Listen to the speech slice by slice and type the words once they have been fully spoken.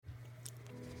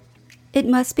It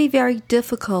must be very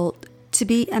difficult to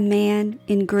be a man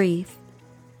in grief,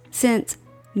 since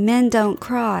men don't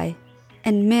cry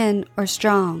and men are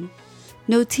strong.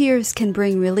 No tears can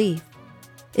bring relief.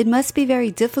 It must be very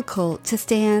difficult to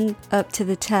stand up to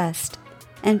the test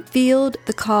and field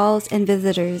the calls and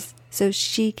visitors so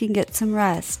she can get some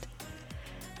rest.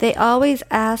 They always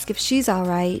ask if she's all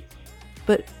right,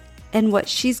 and what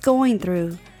she's going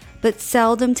through, but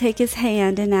seldom take his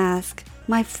hand and ask,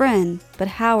 "My friend, but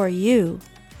how are you?"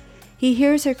 He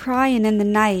hears her crying in the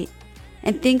night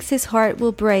and thinks his heart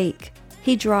will break.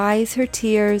 He dries her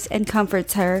tears and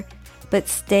comforts her, but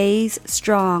stays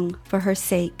strong for her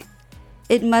sake.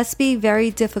 It must be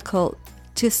very difficult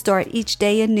to start each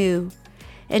day anew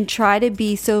and try to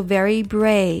be so very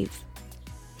brave.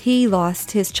 He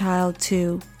lost his child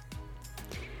too.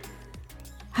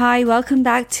 Hi, welcome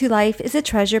back to Life is a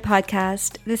Treasure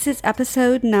podcast. This is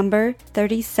episode number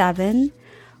 37,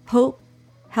 Hope,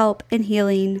 Help, and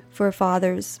Healing for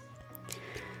Fathers.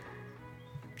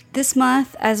 This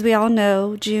month, as we all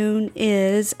know, June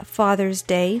is Father's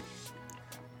Day,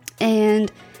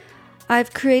 and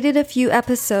I've created a few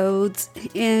episodes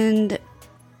in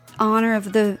honor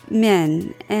of the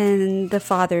men and the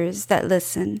fathers that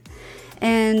listen.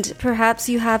 And perhaps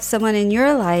you have someone in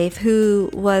your life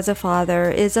who was a father,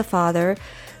 is a father,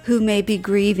 who may be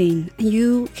grieving.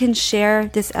 You can share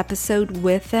this episode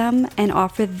with them and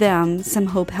offer them some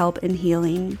hope, help, and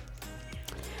healing.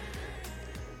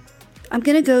 I'm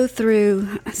going to go through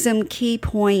some key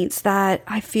points that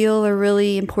I feel are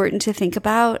really important to think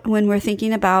about when we're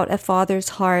thinking about a father's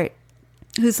heart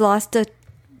who's lost a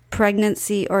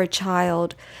pregnancy or a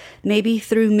child, maybe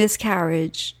through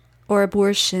miscarriage or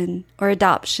abortion or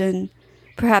adoption,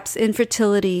 perhaps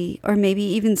infertility, or maybe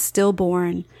even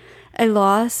stillborn. A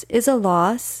loss is a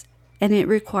loss, and it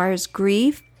requires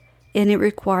grief, and it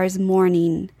requires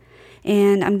mourning.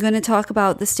 And I'm going to talk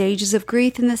about the stages of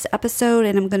grief in this episode,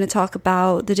 and I'm going to talk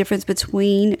about the difference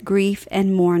between grief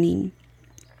and mourning.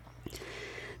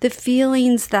 The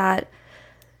feelings that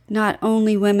not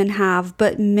only women have,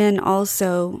 but men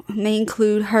also, may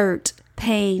include hurt,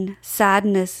 pain,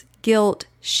 sadness, guilt,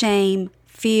 shame,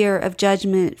 fear of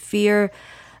judgment, fear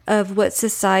of what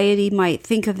society might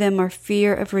think of them, or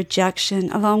fear of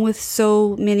rejection, along with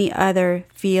so many other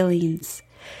feelings.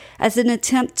 As an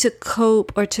attempt to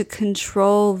cope or to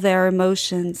control their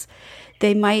emotions,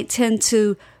 they might tend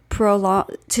to prolong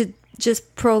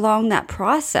that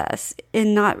process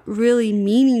and not really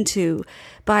meaning to,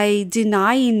 by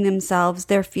denying themselves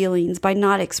their feelings, by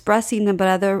not expressing them,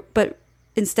 but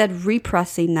instead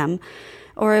repressing them,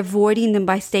 or avoiding them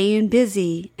by staying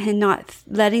busy and not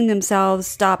letting themselves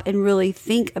stop and really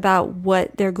think about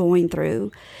what they're going through.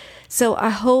 So I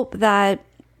hope that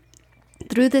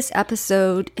through this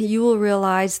episode, you will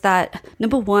realize that,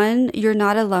 number one, you're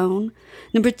not alone.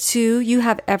 Number two, you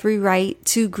have every right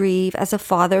to grieve as a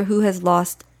father who has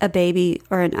lost a baby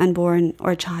or an unborn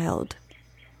or child.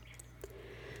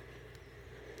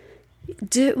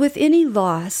 With any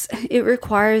loss, it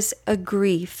requires a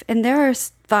grief, and there are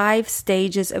 5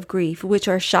 stages of grief, which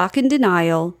are shock and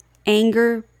denial,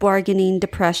 anger, bargaining,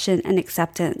 depression, and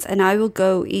acceptance. And I will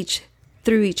go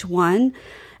through each one.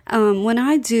 When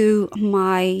I do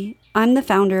I'm the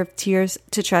founder of Tears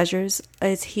to Treasures.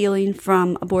 It's healing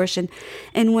from abortion.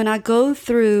 And when I go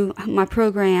through my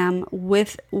program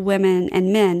with women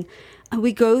and men,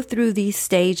 we go through these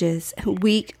stages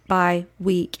week by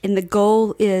week, and the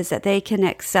goal is that they can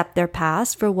accept their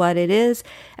past for what it is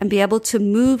and be able to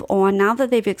move on. Now that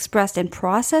they've expressed and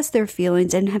processed their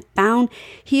feelings and have found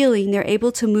healing, they're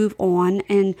able to move on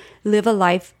and live a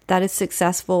life that is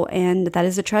successful and that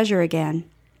is a treasure again.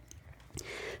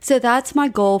 So that's my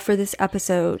goal for this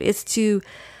episode, is to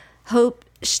hope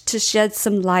to shed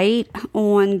some light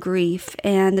on grief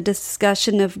and the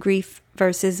discussion of grief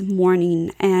versus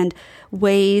mourning, and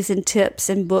ways and tips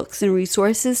and books and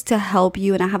resources to help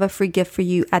you. And I have a free gift for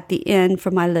you at the end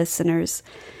for my listeners.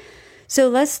 So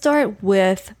let's start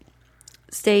with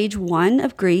stage 1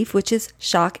 of grief, which is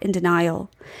shock and denial.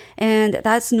 And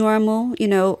that's normal.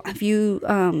 If you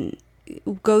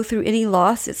go through any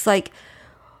loss, it's like,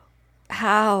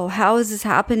 how is this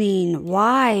happening?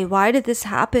 Why did this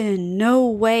happen? No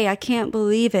way. I can't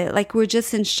believe it. Like, we're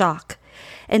just in shock.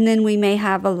 And then we may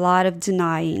have a lot of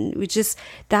denying.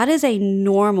 That is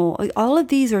all of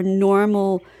these are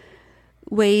normal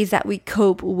ways that we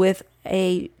cope with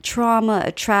a trauma,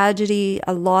 a tragedy,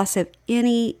 a loss of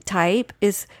any type.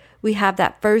 Is we have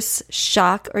that first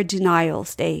shock or denial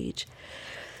stage.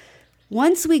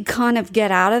 Once we kind of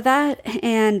get out of that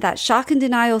and that shock and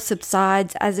denial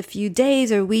subsides as a few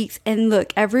days or weeks, and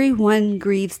look, everyone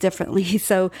grieves differently.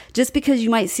 So just because you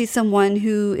might see someone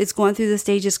who is going through the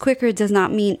stages quicker does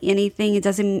not mean anything.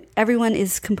 Everyone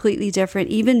is completely different.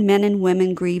 Even men and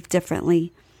women grieve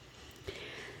differently.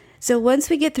 So once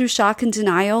we get through shock and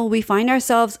denial, we find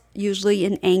ourselves usually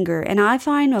in anger. And I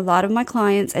find a lot of my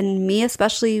clients, and me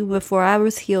especially before I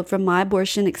was healed from my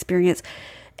abortion experience,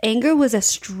 anger was a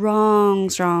strong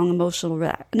emotional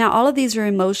reaction. Now, all of these are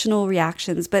emotional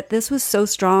reactions, but this was so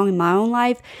strong in my own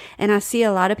life. And I see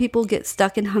a lot of people get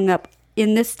stuck and hung up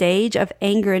in this stage of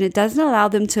anger, and it doesn't allow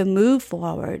them to move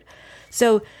forward.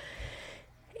 So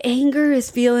anger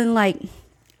is feeling like,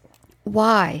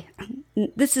 why?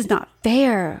 This is not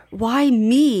fair. Why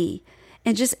me?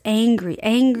 And just angry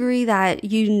that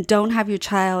you don't have your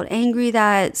child, angry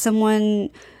that someone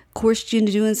coerced you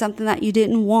into doing something that you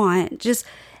didn't want. Just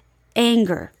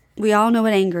anger. We all know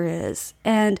what anger is.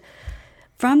 And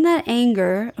from that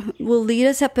anger will lead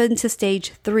us up into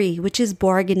stage 3, which is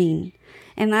bargaining.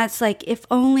 And that's like, if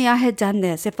only I had done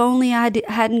this. If only I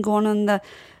hadn't gone on the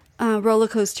roller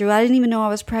coaster. I didn't even know I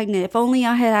was pregnant. If only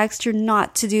I had asked her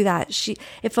not to do that.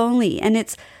 If only. And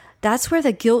that's where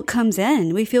the guilt comes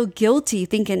in. We feel guilty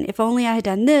thinking, if only I had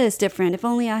done this different. If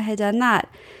only I had done that.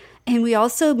 And we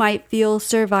also might feel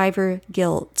survivor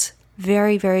guilt.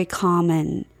 Very, very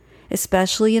common,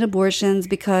 especially in abortions,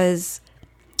 because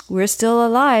we're still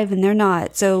alive and they're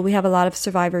not. So we have a lot of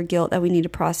survivor guilt that we need to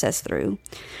process through.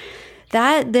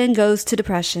 That then goes to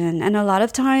depression. And a lot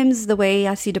of times the way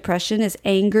I see depression is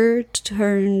anger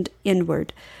turned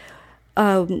inward.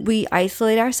 We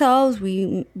isolate ourselves.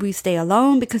 We stay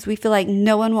alone because we feel like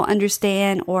no one will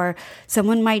understand, or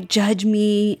someone might judge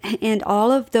me. And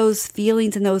all of those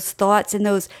feelings and those thoughts and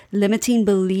those limiting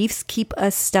beliefs keep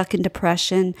us stuck in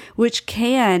depression, which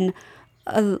can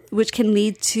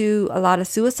lead to a lot of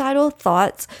suicidal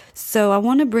thoughts. So I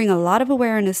want to bring a lot of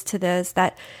awareness to this,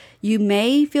 that you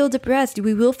may feel depressed.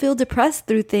 We will feel depressed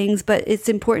through things, but it's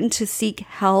important to seek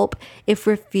help if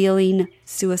we're feeling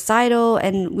suicidal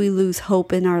and we lose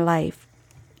hope in our life.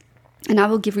 And I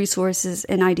will give resources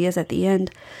and ideas at the end.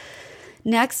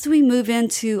 Next, we move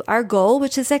into our goal,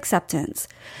 which is acceptance.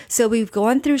 So we've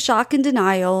gone through shock and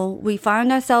denial. We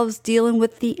find ourselves dealing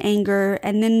with the anger,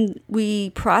 and then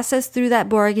we process through that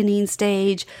bargaining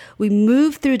stage. We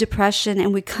move through depression,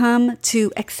 and we come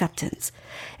to acceptance.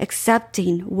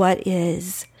 Accepting what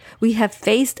is. We have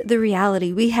faced the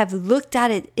reality. We have looked at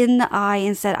it in the eye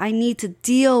and said, I need to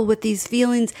deal with these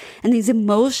feelings and these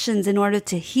emotions in order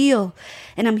to heal.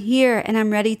 And I'm here and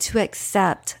I'm ready to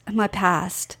accept my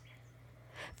past.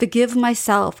 Forgive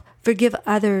myself, forgive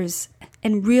others,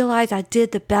 and realize I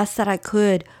did the best that I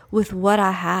could with what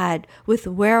I had, with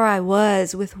where I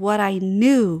was, with what I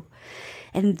knew.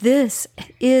 And this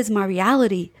is my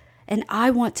reality. And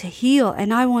I want to heal,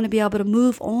 and I want to be able to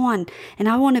move on, and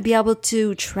I want to be able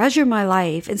to treasure my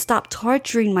life and stop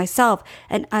torturing myself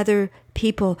and other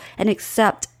people and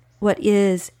accept what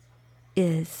is.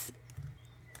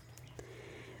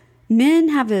 Men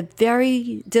have a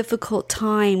very difficult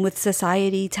time with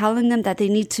society telling them that they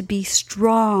need to be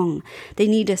strong. They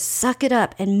need to suck it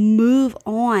up and move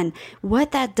on.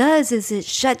 What that does is it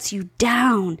shuts you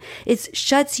down. It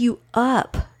shuts you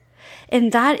up.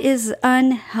 And that is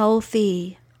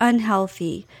unhealthy.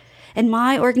 And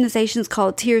my organization is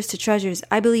called Tears to Treasures.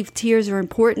 I believe tears are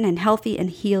important and healthy and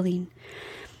healing.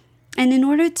 And in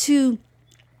order to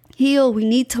heal, we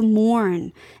need to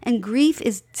mourn. And grief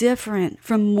is different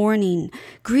from mourning.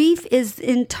 Grief is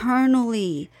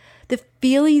internally, the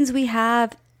feelings we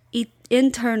have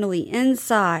internally,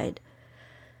 inside.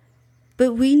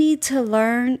 But we need to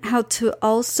learn how to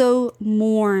also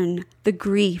mourn the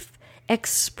grief,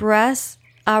 express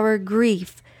our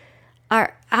grief.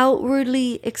 Our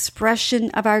outwardly expression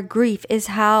of our grief is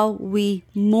how we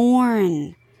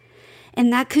mourn.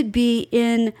 And that could be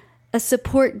in a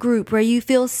support group where you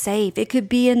feel safe. It could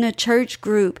be in a church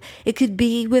group. It could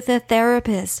be with a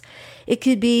therapist. It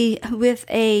could be with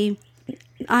I'm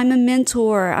a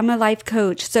mentor. I'm a life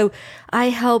coach. So I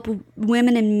help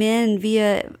women and men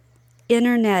via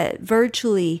internet,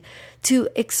 virtually, to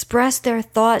express their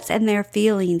thoughts and their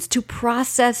feelings, to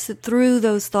process through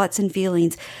those thoughts and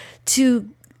feelings, to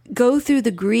go through the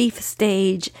grief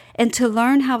stage, and to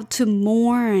learn how to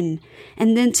mourn,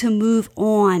 and then to move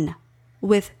on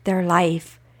with their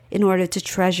life in order to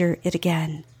treasure it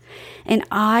again. And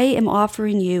I am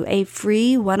offering you a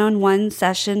free one-on-one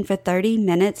session for 30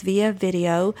 minutes via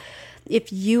video.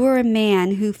 if you are a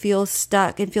man who feels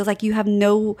stuck and feels like you have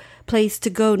no place to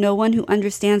go, no one who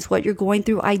understands what you're going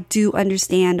through, I do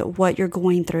understand what you're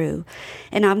going through.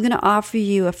 And I'm going to offer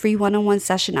you a free one-on-one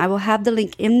session. I will have the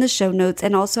link in the show notes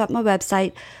and also at my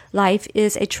website,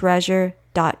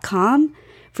 lifeisatreasure.com,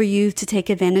 for you to take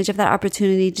advantage of that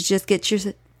opportunity to just get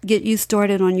you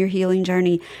started on your healing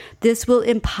journey. This will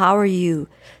empower you.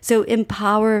 So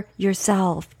empower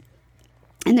yourself.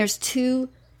 And there's 2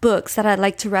 books that I'd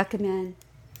like to recommend.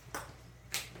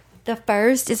 The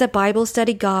first is a Bible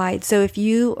study guide. So if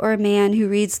you are a man who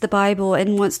reads the Bible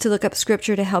and wants to look up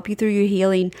scripture to help you through your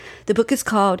healing, the book is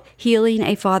called Healing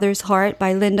a Father's Heart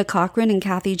by Linda Cochran and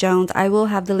Kathy Jones. I will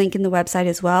have the link in the website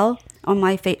as well on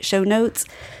my show notes.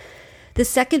 The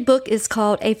second book is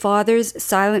called A Father's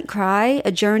Silent Cry,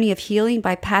 A Journey of Healing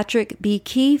by Patrick B.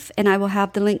 Keefe, and I will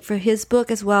have the link for his book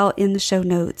as well in the show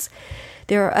notes.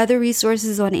 There are other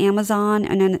resources on Amazon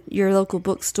and in your local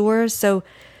bookstores, so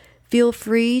feel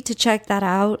free to check that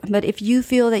out. But if you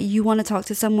feel that you want to talk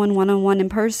to someone one-on-one in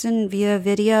person via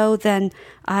video, then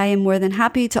I am more than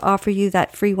happy to offer you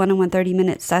that free one-on-one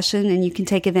 30-minute session, and you can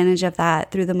take advantage of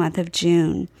that through the month of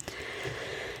June.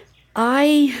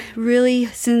 I really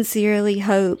sincerely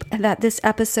hope that this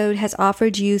episode has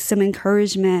offered you some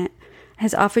encouragement,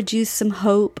 has offered you some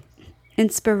hope,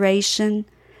 inspiration,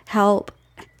 help,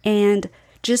 and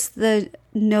just the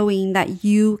knowing that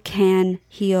you can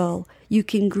heal. You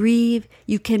can grieve,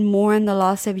 you can mourn the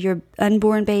loss of your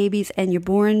unborn babies and your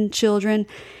born children,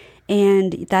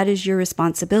 and that is your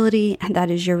responsibility, and that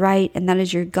is your right, and that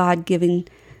is your God-given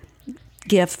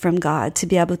gift from God to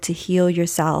be able to heal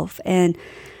yourself. And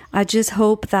I just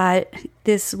hope that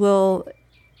this will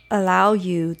allow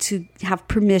you to have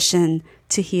permission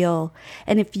to heal.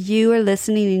 And if you are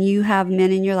listening and you have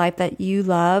men in your life that you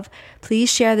love, please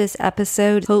share this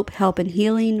episode, Hope, Help, and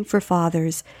Healing for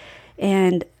Fathers.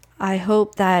 And I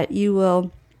hope that you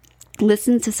will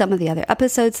listen to some of the other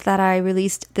episodes that I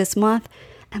released this month.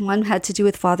 And one had to do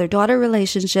with father-daughter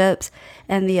relationships,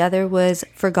 and the other was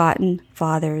Forgotten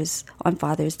Fathers on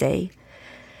Father's Day.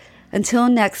 Until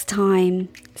next time,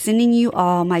 sending you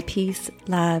all my peace,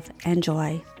 love, and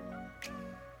joy.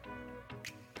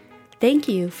 Thank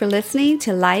you for listening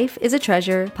to Life is a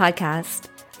Treasure podcast.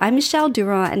 I'm Michelle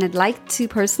Durant, and I'd like to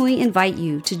personally invite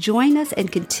you to join us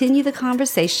and continue the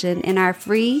conversation in our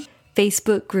free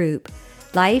Facebook group,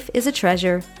 Life is a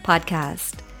Treasure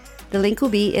podcast. The link will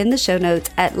be in the show notes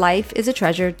at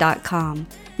lifeisatreasure.com.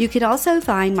 You can also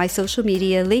find my social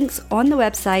media links on the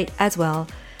website as well.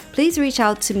 Please reach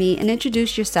out to me and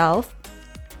introduce yourself.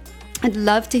 I'd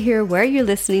love to hear where you're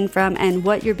listening from and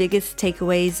what your biggest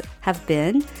takeaways have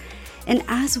been. And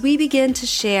as we begin to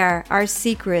share our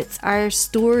secrets, our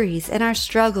stories, and our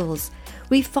struggles,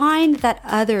 we find that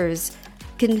others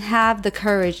can have the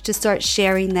courage to start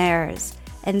sharing theirs.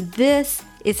 And this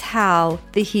is how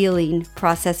the healing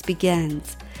process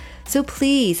begins. So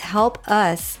please help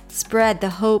us spread the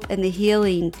hope and the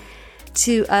healing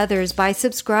to others by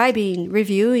subscribing,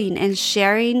 reviewing, and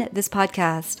sharing this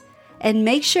podcast. And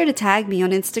make sure to tag me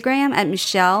on Instagram at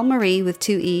Michelle Marie with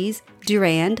 2 E's,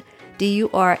 Durand,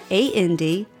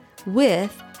 Durand,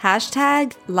 with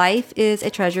hashtag Life is a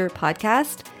Treasure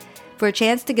podcast for a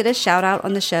chance to get a shout out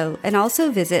on the show. And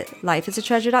also visit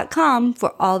lifeisatreasure.com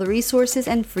for all the resources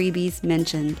and freebies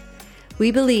mentioned.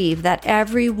 We believe that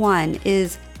everyone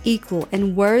is equal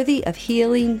and worthy of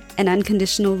healing and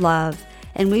unconditional love.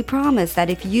 And we promise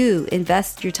that if you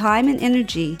invest your time and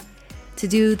energy to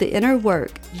do the inner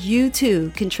work, you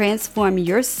too can transform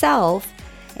yourself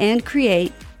and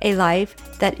create a life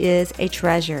that is a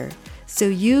treasure. So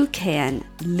you can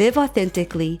live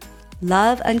authentically,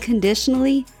 love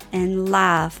unconditionally, and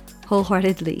laugh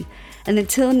wholeheartedly. And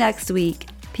until next week,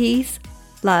 peace,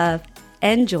 love,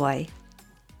 and joy.